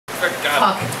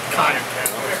Fuck.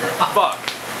 Fuck.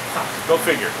 Go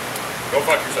figure. Go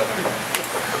fuck yourself.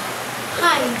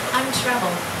 Hi, I'm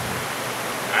Trouble.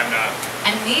 I'm not.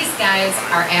 And these guys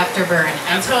are Afterburn.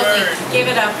 And totally give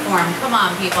it up for them. Come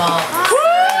on, people.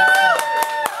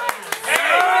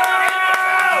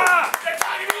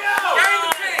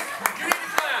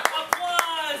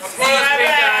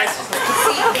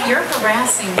 You're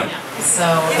harassing him, so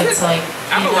it's like...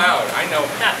 I'm allowed, I know.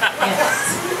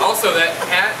 Yes. Also, that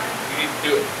hat, you need to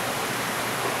do it.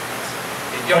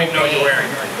 You don't even know what you're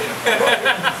wearing, right?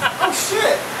 Oh,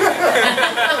 shit!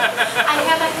 I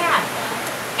have a hat.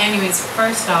 Anyways,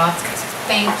 first off,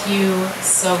 thank you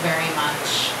so very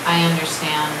much. I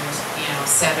understand, you know,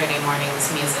 Saturday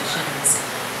mornings, musicians,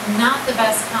 not the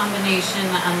best combination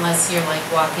unless you're like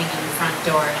walking in the front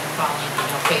door and falling, you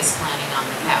know, face planting on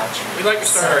the couch. We like to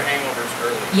start our hangovers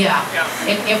early. Yeah,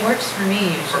 it works for me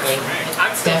usually.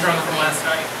 I'm still drunk from last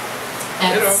night.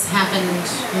 It's happened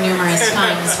numerous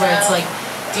times where it's like,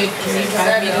 dude, can you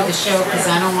drive me to the show because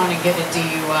I don't want to get a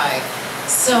DUI.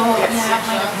 So yeah, it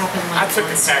might have happened like I took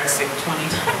a taxi 20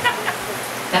 times.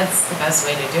 That's the best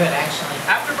way to do it, actually.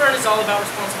 Afterburn is all about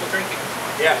responsible drinking.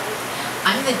 Yeah.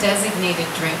 I'm the designated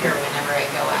drinker whenever I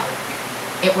go out.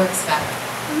 It works better.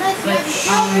 But,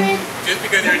 Just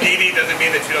because you're needy doesn't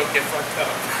mean that you don't get fucked up.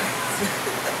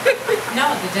 no,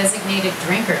 the designated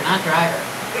drinker, not driver.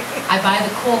 I buy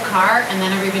the cool car and then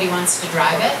everybody wants to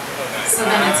drive it. So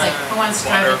then it's like, who wants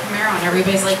to drive the Camaro? And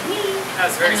everybody's like, me.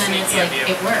 That's very and then it's sneaky like, of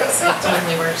you. it works. It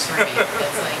totally works for me.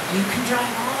 It's like, you can drive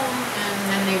home. And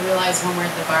then they realize when we're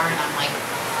at the bar and I'm like,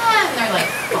 ah, and they're like,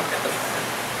 oh.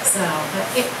 So, but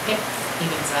it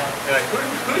evens out. You're like,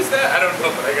 who's that? I don't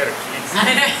know, but I got a keys.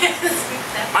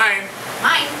 Mine.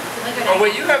 Mine. Look at Oh,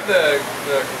 wait, you have the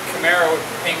Camaro with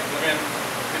pink rim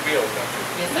wheels, don't you?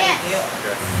 Yes, I do.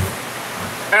 Okay.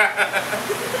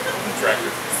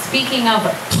 Tractor. Speaking of,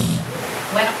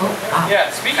 Yeah,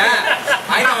 speaking of,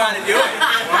 I know how to do it.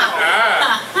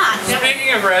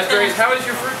 Speaking of raspberries, how is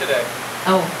your fruit today?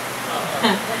 Oh.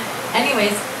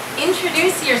 Anyways,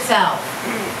 introduce yourself.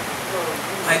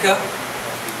 Micah?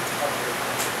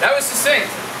 That was succinct.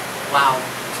 Wow.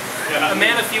 A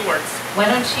man of few words. Why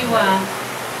don't you,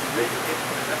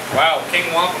 Wow,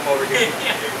 King Wampum over here.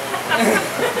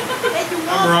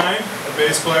 I'm Ryan, a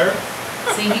bass player.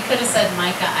 see, he could have said,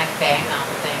 Micah, I bang on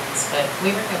things, but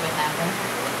we were good with that, right?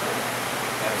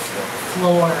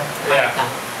 Floor, Micah.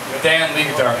 Dan, lead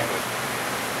guitar.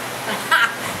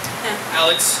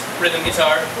 Alex, rhythm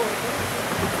guitar.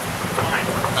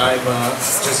 I'm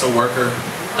just a worker.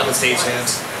 I'm a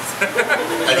stagehand.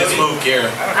 I just moved here.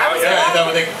 Yeah,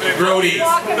 I'm the roadie.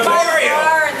 Mario!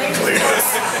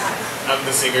 I'm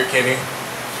the singer, Kenny.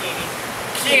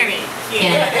 Kenny.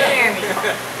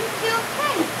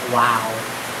 Wow.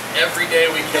 Every day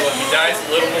we kill him, he dies a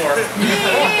little more.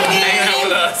 Hang out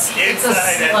with us. It's a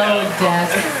slow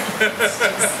death.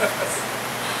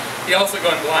 He also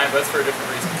going blind, but that's for a different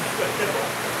reason.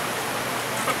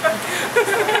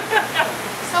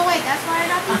 So wait, that's why I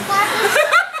got these glasses?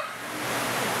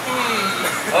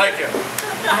 I like him.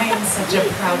 I am such a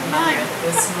proud mother at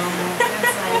this moment.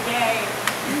 It's like, yay.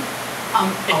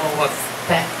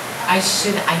 That I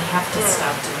have to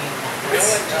stop doing that.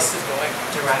 That's just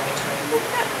derogatory.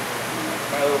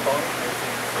 My Little Pony.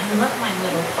 I love My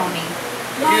Little Pony.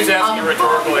 He was asking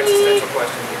rhetorical existential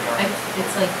questions before.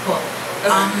 It's like cool.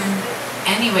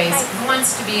 Anyways, who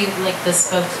wants to be like the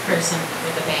spokesperson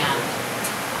for the band?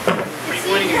 Are you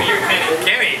pointing at me or Kenny?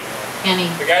 Kenny. Kenny.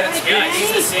 The guy that Yeah,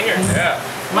 speaks. he's the singer. Yeah.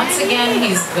 Once again,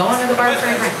 he's going to the bar for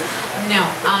a drink. No,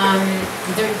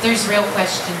 there's real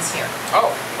questions here. Oh.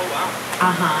 Oh, wow.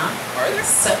 Uh-huh. Are there?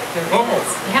 So, there Oh. is.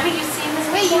 Haven't you seen this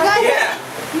Wait, you before? guys, Yeah.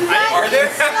 you guys Are there?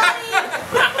 study?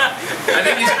 I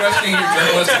think he's questioning your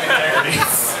journalistic integrity.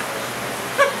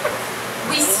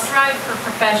 We strive for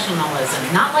professionalism.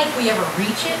 Not like we ever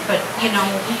reach it, but, you know,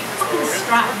 we fucking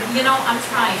strive. You know, I'm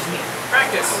trying here.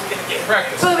 Practice.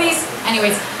 Practice. Boobies.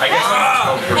 Anyways. I guess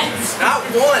I'm just Not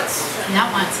once.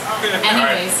 Not once.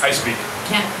 Anyways. I speak.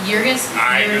 Ken, you're gonna be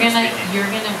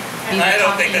the I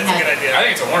don't think talking that's a good head. idea. I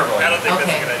think it's a wonderful I idea. don't think that's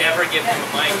a Okay. good idea. Never give him a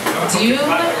mic. Do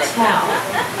tell.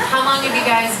 How long have you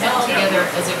guys been together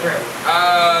as a group?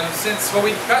 Well,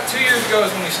 we got 2 years ago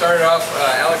is when we started off.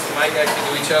 Alex and Mike actually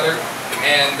knew each other,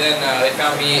 and then they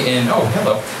found me in. Oh,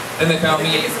 hello. Then they found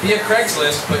me via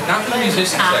Craigslist, but not the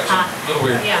musician section. A little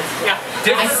weird. Yeah.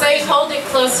 Different I say hold it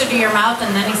closer to your mouth,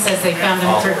 and then he says they found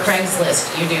him through Craigslist.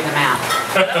 You do the math.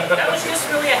 That was just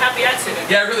really a happy accident.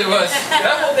 Yeah, it really was.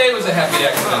 That whole day was a happy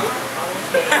accident.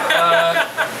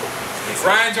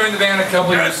 Ryan joined the band a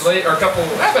couple years later, or about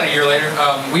a year later.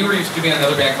 We were used to be in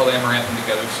another band called Amaranthum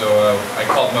together, so I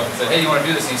called him up and said, hey, you want to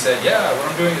do this? And he said, yeah, what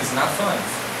I'm doing is not fun.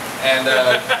 And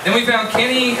then we found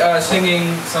Kenny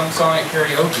singing some song at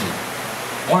karaoke.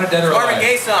 Wanted Dead or Alive. Marvin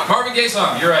Gaye song. Marvin Gaye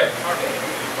song, you're right.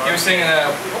 He was singing,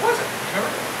 what was it? Remember?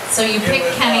 So you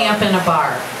picked Kenny up in a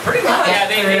bar. Pretty much. Yeah,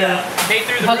 they threw the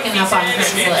Hooking roofies up on in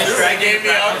Craigslist. and They gave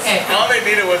me all they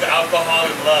needed was alcohol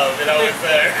and love, and I was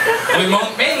there. We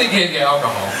mainly gave you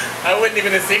alcohol. I wasn't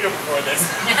even a singer before this.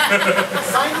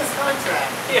 Sign this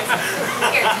contract.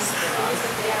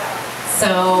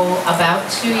 So about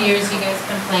 2 years you guys have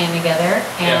been playing together,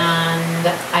 Yeah. and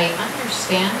I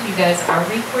understand you guys are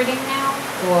recording now,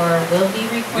 or will be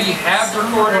recording. We have soon,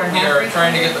 recorded. or We have are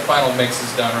trying to get recorded? the final mixes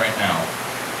done right now.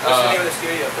 What's the name of the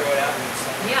studio? Throw it out.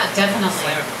 Yeah,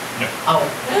 definitely. No. Oh.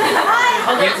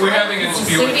 We're having a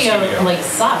dispute with the studio. Like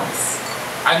sucks.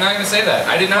 I'm not going to say that.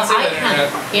 I did not say that.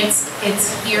 It's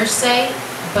hearsay,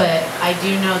 but I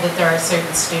do know that there are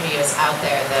certain studios out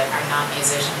there that are not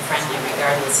musician friendly,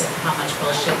 regardless of how much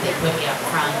bullshit they put you up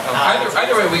front.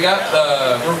 Either way,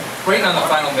 we're waiting on the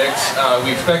final mix.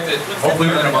 We expect it hopefully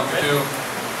within a month or two.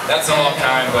 That's a long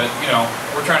time, but you know,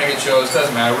 we're trying to get shows.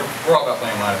 Doesn't matter. We're all about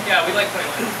playing live. Yeah, we like playing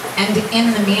live. And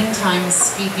in the meantime,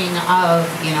 speaking of,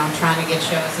 you know, trying to get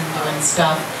shows and doing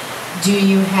stuff, do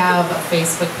you have a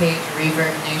Facebook page,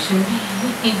 Reverb Nation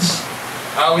page?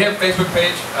 We have a Facebook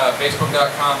page,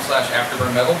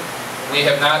 facebook.com/Afterburn Metal. We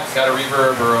have not got a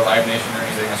Reverb or a Live Nation or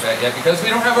anything like that yet because we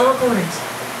don't have our recordings.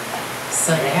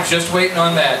 So there. Just waiting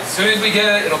on that. As soon as we get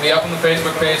it, it'll be up on the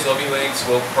Facebook page. There'll be links.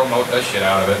 We'll promote the shit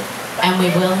out of it. And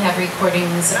we will have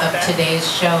recordings of today's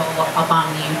show up on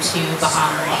YouTube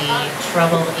on the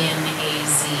Trouble in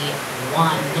AZ 1.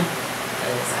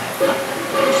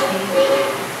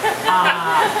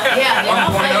 Yeah, they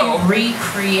don't let you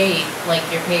recreate like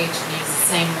your page and use the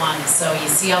same one. So you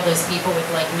see all those people with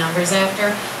like numbers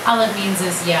after. All it means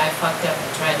is, yeah, I fucked up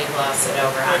and tried to gloss it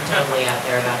over. I'm totally out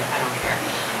there about it. I don't care.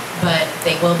 But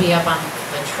they will be up on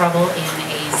the Trouble in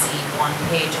AZ 1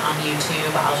 page on YouTube.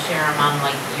 I'll share them on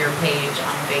like your page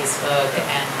on Facebook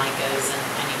and Micah's and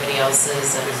anybody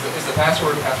else's. And Is the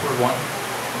password 1?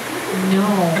 no,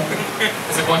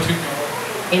 Is it 1, 2,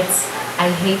 3? it's I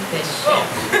hate this shit. Oh,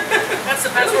 that's the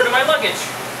password of my luggage.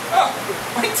 Oh,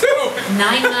 mine too.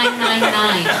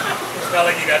 9999. It's not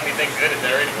like you got anything good in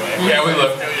there anyway. Yeah, we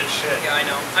look. Steal your shit. Yeah, I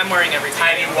know. I'm wearing everything.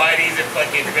 Tiny whities and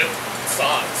fucking ripped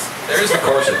socks. There is the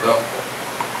corset though.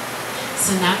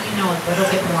 So now you know a little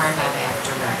bit more about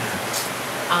Afterburn.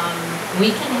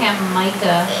 We can have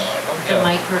Micah, the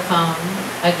microphone,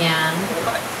 again,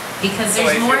 because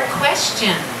there's more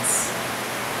questions.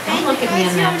 Don't look at me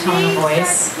in that tone of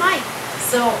voice. Mike.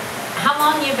 So, how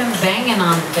long you been banging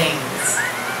on things?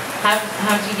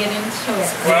 How'd you get into it?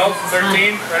 12,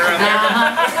 13, right around there.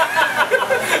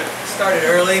 Started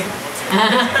early.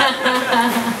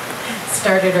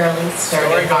 Started early,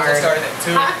 started hard. Started at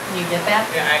 2. Ha, you get that?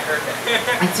 Yeah, I heard that.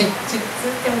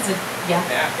 It was a, yeah.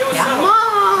 It was Yeah.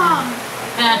 Mom.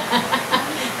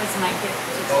 That's my kid.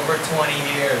 Over 20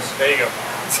 years. There you go.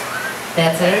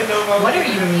 That's it? What are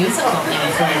your musical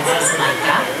influences,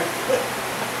 Micah?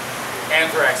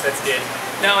 Anthrax, that's it.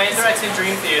 No, Anthrax in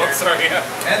Dream Theater. Oh, sorry, yeah.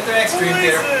 Anthrax Dream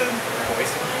Theater. No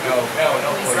Poison.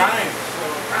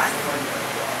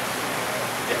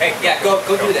 Hey, yeah, go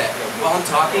do that. While I'm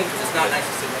talking, because it's not nice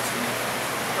to sit next to me.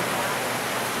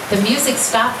 The music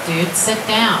stopped, dude. Sit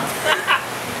down.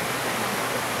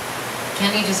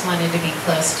 Kenny just wanted to be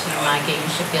close to you, Micah. You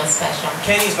should feel special.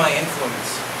 Kenny's my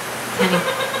influence. Kenny,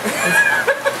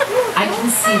 I can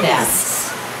see that.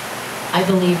 I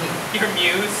believe you. Your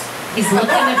muse. He's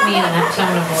looking at me in that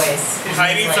tone of voice. and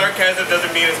Hiding he's like, sarcasm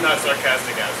doesn't mean it's not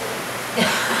sarcastic, asshole.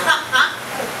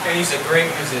 Kenny's a great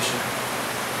musician.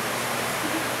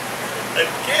 A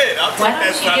kid, I'll Why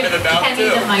take that don't slap you in give the mouth Kenny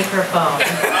too. the microphone?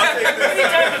 I'll take this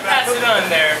slap in the Pass mouth. it on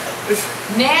there.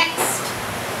 Next,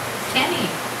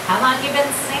 Kenny, how long you been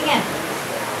singing?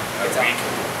 A week.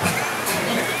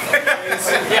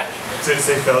 Yeah. Since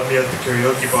they found me at the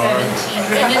karaoke bar.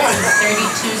 17 minutes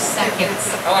and 32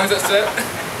 seconds. How long is that set?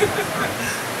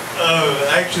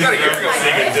 I actually About a year grew up ago.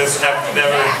 singing, just have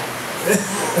never,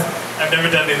 I've never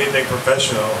done anything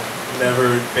professional.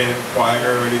 Never been in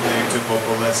choir or anything, took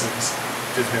vocal lessons.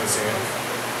 Just been a singer.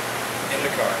 In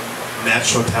the car.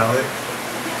 Natural talent.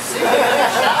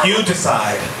 You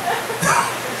decide.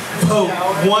 Vote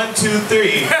 1, 2,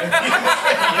 3.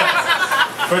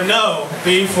 For no,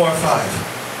 3, 4,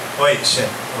 5. Wait, shit.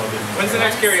 When's the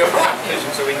next karaoke competition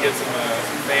so we can get some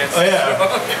fans? Oh yeah.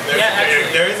 Yeah,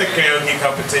 actually. There is a karaoke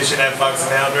competition at Fox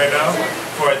and Hound right now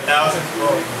for 1,000.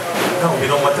 Oh, no, we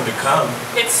don't want them to come.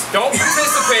 Don't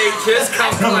participate, just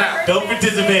come clap. Don't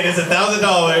participate. It's $1,000.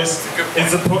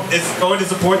 It's going to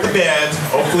support the band.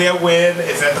 Hopefully I win.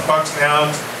 It's at the Fox and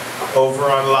Hound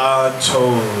over on La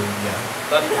Cholla.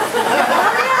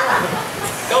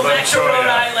 Go back to Rhode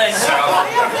Island.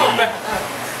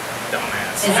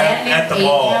 Is that near At the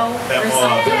mall. Ajo That or mall.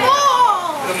 something?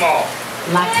 The mall.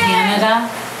 La Canada,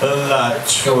 La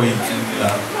Cholla.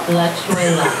 La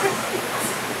Chuela.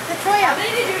 Troya.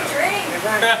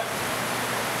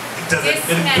 Does it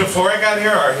before I got here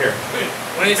or here?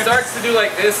 When he starts to do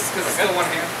like this, it's because it's still one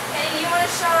hand. Hey, you want a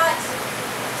shot?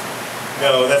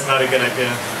 No, that's not a good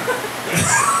idea.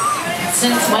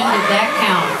 Since when did that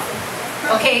count?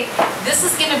 Okay, this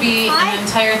is gonna be an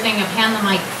entire thing of hand the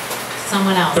mic to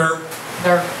someone else. Derp.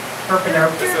 Derp. Derp.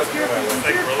 Derp.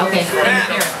 Okay,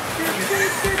 I'm here.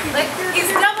 Like,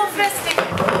 he's double fisting.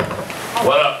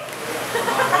 What up?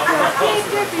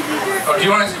 Oh, do you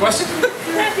want to ask a question?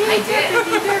 I did.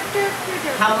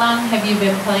 How long have you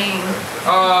been playing?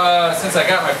 Since I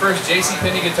got my first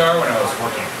JCPenney guitar when I was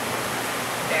 14.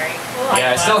 Very cool.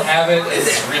 Yeah, I still have it.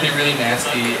 It's really, really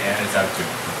nasty, and it's out of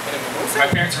tune. My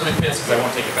parents are really pissed because I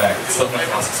won't take it back. It's still in my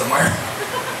closet somewhere.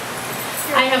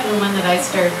 I have the one that I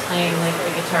started playing, like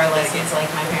the guitar lessons, like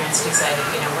my parents decided,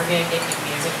 you know, we're gonna get you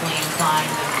musically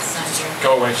inclined and send you.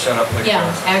 Go away, shut up, play Yeah,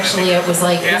 guitar. actually it was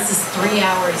like, this is 3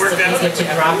 hours that we get to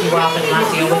drop you off and not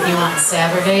deal with you on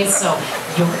Saturday, so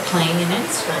you're playing an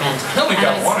instrument. I only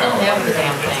got and I 1 still hour. have the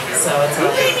damn thing, so it's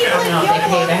like, oh no, they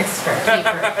paid extra.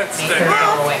 Make her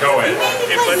go away. Go away.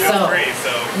 It's like So, free,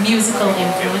 so. musical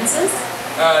influences?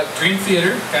 Dream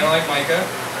Theater, kind of like Micah.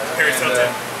 Paris And,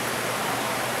 Hilton.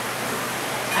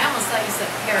 I almost thought you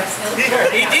said Paris Hilton.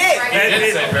 He did. Right. He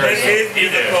did say Paris That's his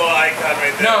Hilton. musical icon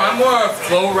right there. No, I'm more of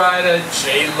Flo Rida,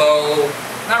 J-Lo.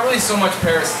 Not really so much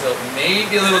Paris Hilton.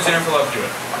 Maybe a little Jennifer Love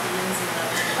Hewitt.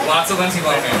 Lots of Lindsay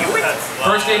Lohan.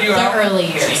 First debut The album. early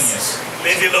years. Genius.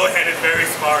 Lindsay Lohan is very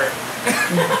smart.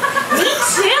 Me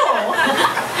too!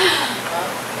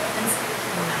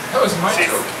 That was my She's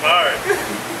joke. smart.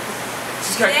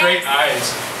 She's got great eyes.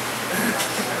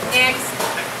 Next.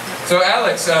 So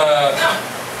Alex,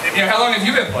 how long have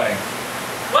you been playing?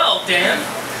 Well, Dan,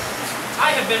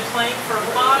 I have been playing for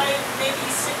 5, maybe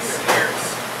 6 years.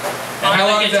 And on how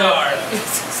the long guitar.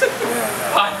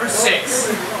 5 or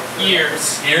 6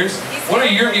 years. Years? What are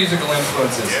your musical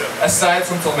influences aside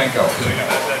from flamenco?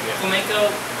 Flamenco?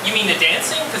 You mean the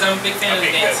dancing? Because I'm a big fan of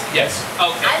the dancing. Yes.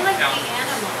 Okay. I like no. the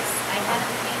animals. I haven't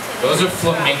painted. Those are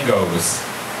flamingos.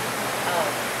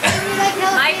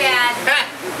 My bad.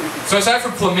 So aside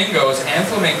from flamingos and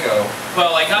flamenco,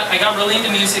 Well, I got really into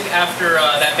music after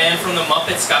that band from the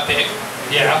Muppets got big.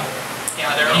 yeah,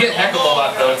 Yeah, they're you get heckled a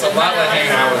lot though. It's a lot like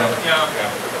hanging out with them.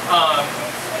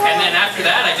 Yeah. And then after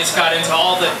that, I just got into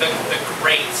all the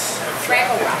greats.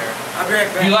 Travel rock. I'll be right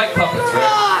back. You like puppets,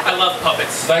 right? I love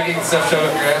puppets. Like getting stuff shoved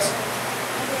up your ass.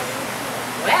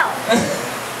 Well.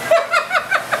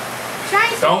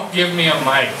 Don't give me a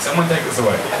mic. Someone take this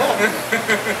away.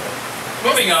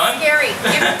 Moving on. Scary.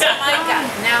 Give it to Micah.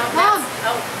 Now, oh,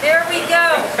 there we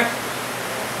go.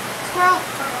 Squirrel.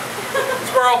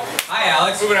 Squirrel. Hi,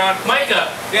 Alex. Moving on. Micah.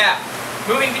 Yeah.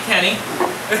 Moving to Kenny.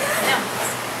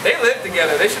 They live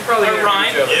together. They should probably Or interview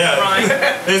Ryan. each other. Yeah. Ryan.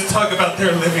 Let's talk about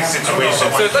their living situation.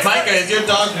 So let's- Micah, is your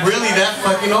dog really that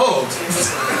fucking old?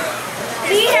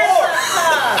 He has a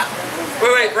pug.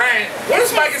 Wait, Ryan. What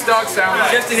does Micah's dog sound like?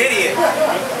 Just an idiot.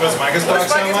 What's Micah's What dog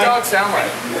does sound Micah's like? dog sound like?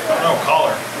 I don't know, call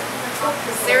her.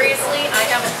 Seriously, I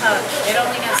have a pug. It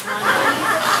only has one eye.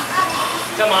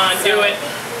 Come on, do it.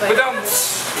 But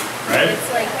Right? It's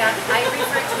like I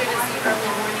refer to it as the early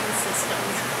warning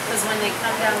systems. Because when they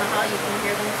come down the hall, you can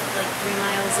hear them like 3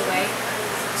 miles away.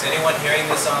 Is anyone hearing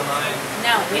this online?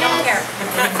 No, we don't care.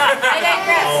 I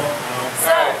digress.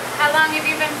 So, how long have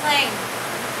you been playing?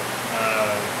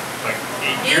 Like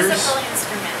 8 years? Musical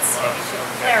instruments. We should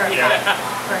clarify,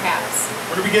 perhaps.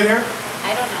 Where did we get here?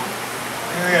 I don't know.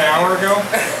 Like an hour ago?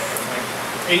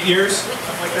 Like 8 years? We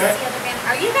Something like can that? the other band.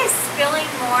 Are you guys spilling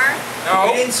more? no.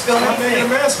 We didn't spill I'm making a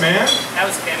anything. mess, man. That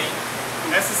was Kenny.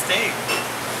 That's the steak.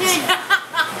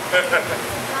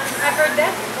 I've heard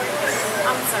that before.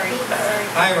 I'm sorry.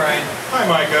 Hi, Ryan. Hi,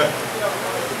 Micah.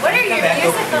 What are your Come back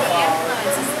over musical here.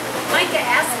 influences? Micah,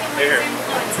 ask him what his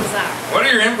influences are. What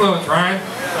are your influences, Ryan?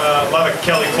 A lot of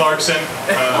Kelly Clarkson.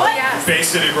 Oh, yes. Bay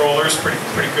City Rollers, pretty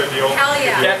good deal. Hell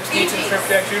yeah. Bee Bee Gees. Gees.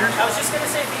 Jack Shooters? I was just gonna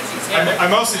say Bee Gees. Yeah. I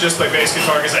mostly just play bass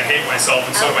guitar because I hate myself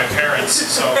and so do my parents,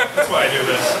 so that's why I do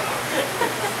this.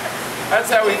 That's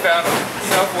how we found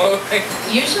self-loathing.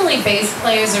 Usually bass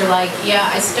players are like, yeah,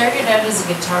 I started out as a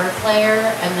guitar player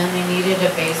and then they needed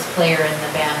a bass player in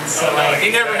the band, so like...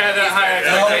 He never had that high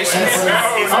expectations.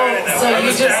 So you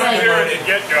just like...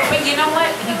 Get-go. But you know what?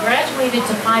 He graduated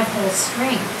to 5-hole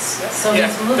strings, so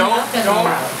he's moving up in the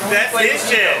world. That's his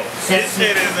shit. His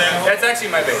shit is that. That's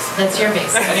actually my bass. That's your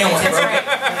bass. And you almost That's broke right.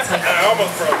 That's like, I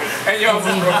almost broke it. And you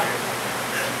almost broke it.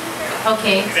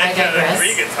 okay, He's I actually on a digress.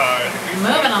 re-guitar.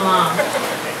 Moving along.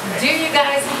 Do you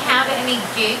guys have any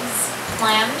gigs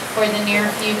planned for the near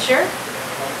future?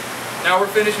 Now we're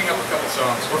finishing up a couple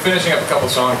songs. We're finishing up a couple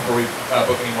songs before we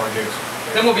book any more gigs.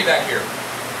 Then we'll be back here.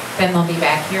 Then they'll be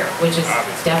back here, which is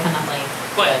definitely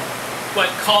good. But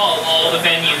call all the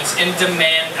venues and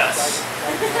demand us.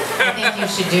 I think you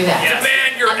should do that.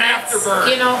 Demand your And that's, Afterburn.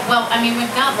 you know, well, I mean,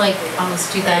 we've got like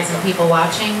almost 2,000 people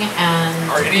watching, and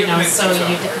Are any you of know, them so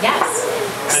you yes,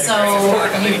 so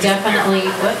you definitely.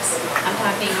 Whoops, I'm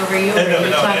talking over you, or are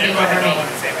you talking over me?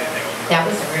 That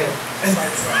was rude.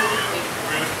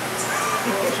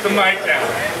 The mic down.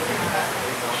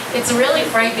 It's really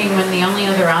frightening when the only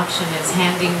other option is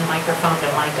handing the microphone to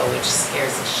Michael, which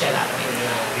scares the shit out of me.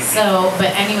 So,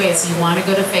 but anyways, you want to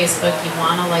go to Facebook, you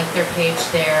want to like their page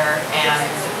there, and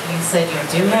you said you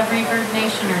do have Reverb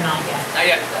Nation or not yet? Not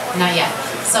yet. Not yet.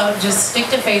 So just stick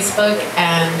to Facebook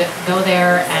and go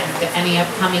there, and any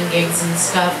upcoming gigs and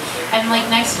stuff. And like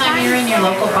next time you're in your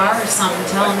local bar or something,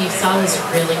 tell them you saw this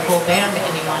really cool band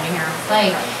and you want to hear them play.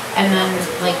 And then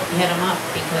like hit them up,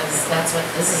 because that's what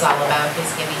this is all about,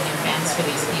 is getting new fans for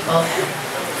these people. And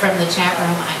from the chat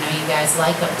room, I know you guys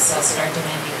like them, so start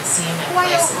demanding to see them at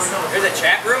places. There's a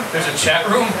chat room? There's a chat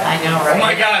room? I know, Oh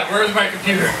my right? god, where's my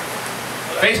computer?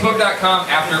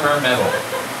 Facebook.com Afterburn Metal.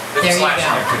 There's There a you slash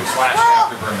go. there too. Slash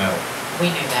Afterburn Metal.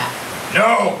 We knew that.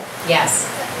 No!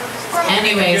 Yes.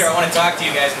 Anyways, Here, I want to talk to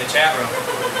you guys in the chat room.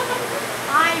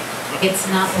 it's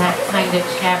not that kind of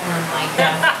chat room like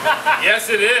that. Yes,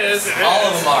 it is. All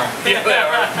of them are. Yeah, they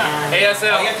are.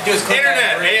 ASL. All you have to do is click on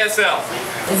Internet, that. ASL.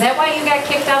 Is that why you got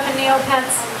kicked off of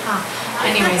Neopets? Huh.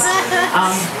 Anyways,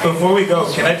 Before we go,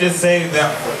 can I just say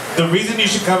that the reason you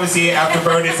should come and see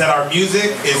Afterburn is that our music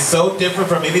is so different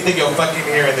from anything you'll fucking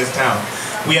hear in this town.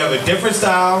 We have a different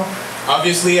style.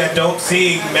 Obviously, I don't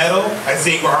sing metal. I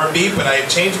sing R&B, but I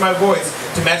change my voice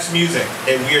to match music,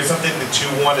 and we are something that you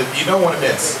don't want to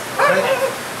miss. Right?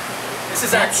 This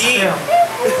is our that's team. true.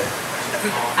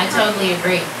 I totally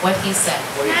agree. What he said.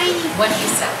 What he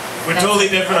said. We're That's- totally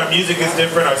different. Our music is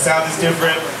different. Our sound is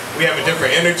different. We have a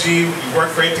different energy. We work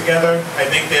great together. I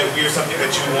think that we are something that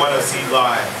you want to see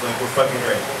live. Like, we're fucking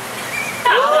great.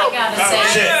 All I gotta say.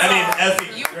 Shit, I mean,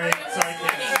 Effie, You great. Sorry, they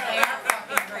kids. are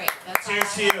fucking great. That's all Cheers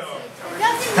I to you.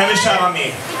 gotta say. Have a shot on me.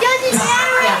 It doesn't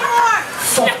matter anymore.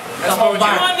 The whole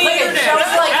bar. on the Look at internet. Joe's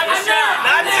like, Have a I'm shot.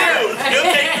 Not you.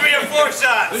 You'll take 3 or 4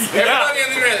 shots. Everybody on the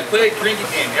internet play a drinking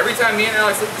game. Every time me and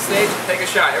Alex leave the stage, take a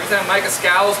shot. Every time Micah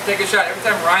scowls, take a shot. Every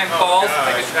time Ryan falls,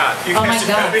 take a shot. Oh my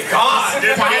God. God.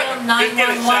 Dial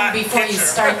 911 before you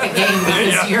start the game,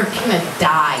 because you're gonna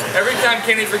die. Every time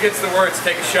Kenny forgets the words,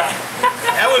 take a shot.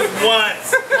 That was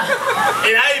once.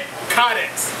 And I caught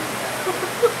it.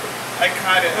 I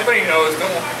caught it. Nobody knows.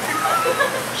 Don't.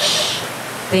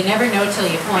 They never know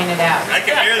till you point it out. I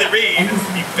can barely read.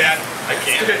 You bet. I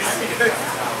can't.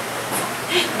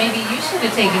 Maybe you should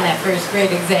have taken that first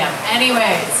grade exam.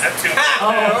 Anyways. I'm too.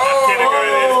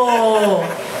 Oh.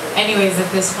 Anyways,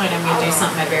 at this point, I'm gonna do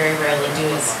something I very rarely do,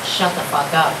 is shut the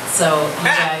fuck up, so you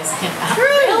guys can.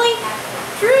 Really?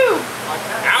 True.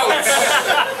 Ouch.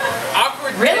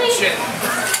 Awkward Really? tension.